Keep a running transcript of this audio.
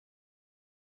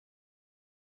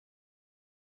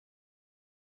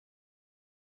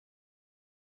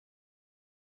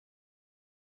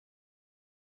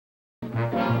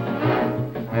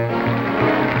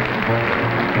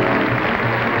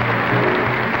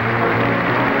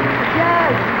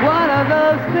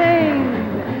those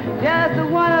things,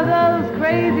 just one of those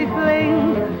crazy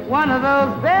flings, one of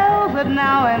those bells that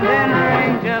now and then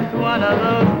ring, just one of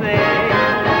those things,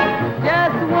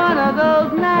 just one of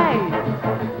those nights,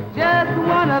 just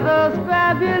one of those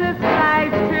fabulous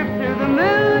flights, trip to the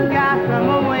moon,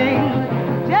 gossamer wings,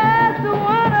 just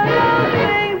one of those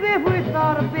things. If we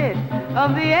thought a bit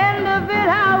of the end of it,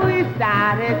 how we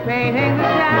started painting the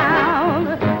town,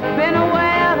 been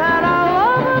aware that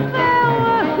all over there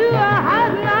was to a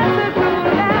hot night to cool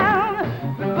down.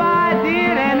 Goodbye,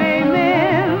 dear, and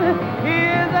amen.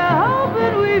 Here's a hope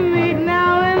that we meet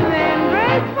now and then.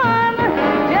 Great fun,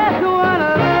 just one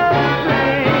of those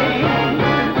things,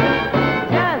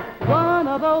 just one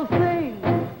of those things,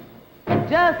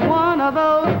 just one of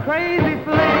those crazy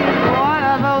flings, one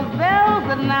of those bells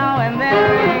that now and then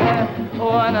ring,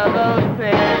 one of those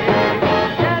things,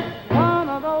 just one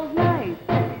of those nights,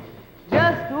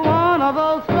 just one of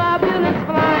those fabulous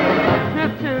flights,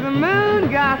 trip to the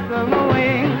moon, gossamer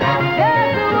wings,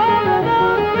 just one of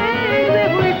those things.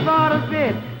 If we thought a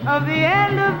bit of the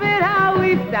end of it, how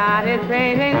we started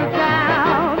painting the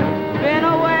town, been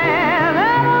aware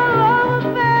that all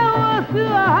over there was to a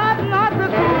hot knot to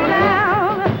cool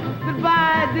down.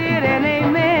 Goodbye, dear, and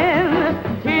amen.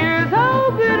 Here's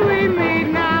hoping we meet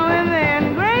now and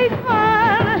then. Great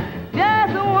fun,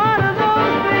 just one of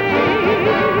those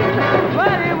things.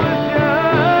 But it was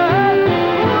just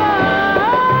one of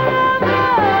those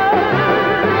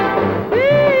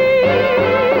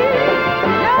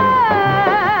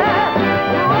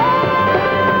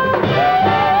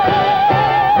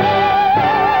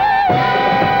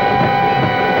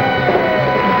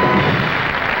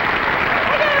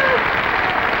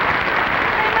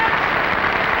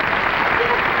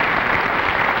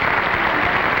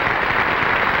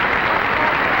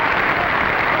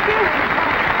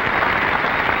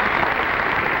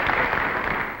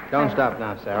Don't stop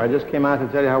now, Sarah. I just came out to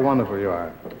tell you how wonderful you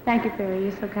are. Thank you, Ferry.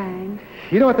 You're so kind.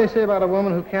 You know what they say about a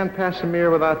woman who can't pass a mirror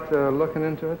without looking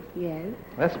into it? Yes.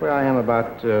 That's where I am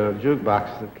about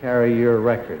jukeboxes that carry your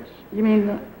records. You mean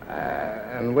the...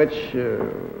 And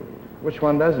which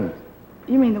one doesn't?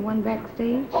 You mean the one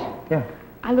backstage? Yeah.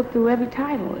 I looked through every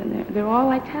title, and they're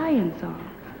all Italian songs.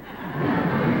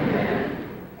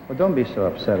 Well, don't be so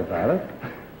upset about it.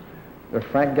 They're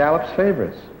Frank Gallup's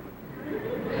favorites.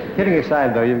 Kidding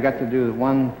aside, though, you've got to do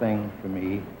one thing for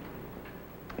me.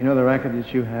 You know the record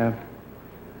that you have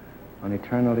on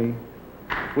eternity?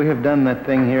 We have done that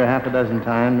thing here half a dozen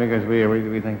times because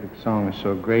we think the song is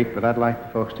so great, but I'd like the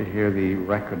folks to hear the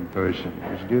record version.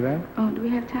 Would you do that? Oh, do we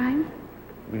have time?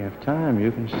 We have time.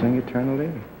 You can sing eternally.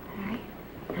 All right.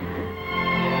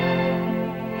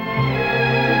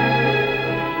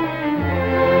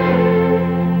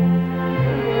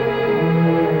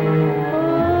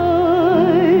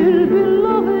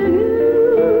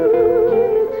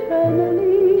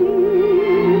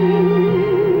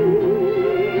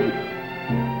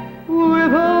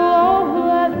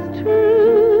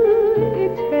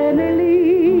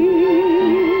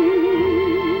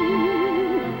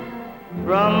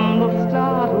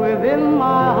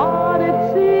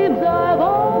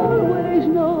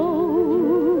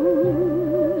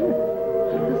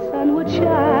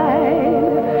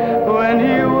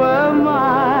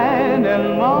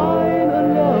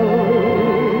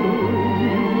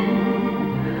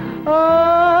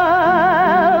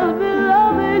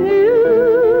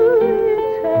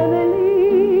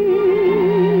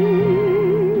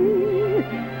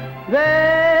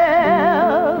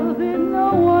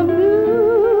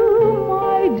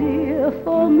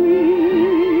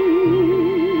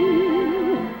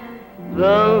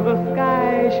 Though the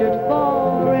sky should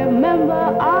fall, remember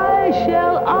I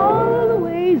shall always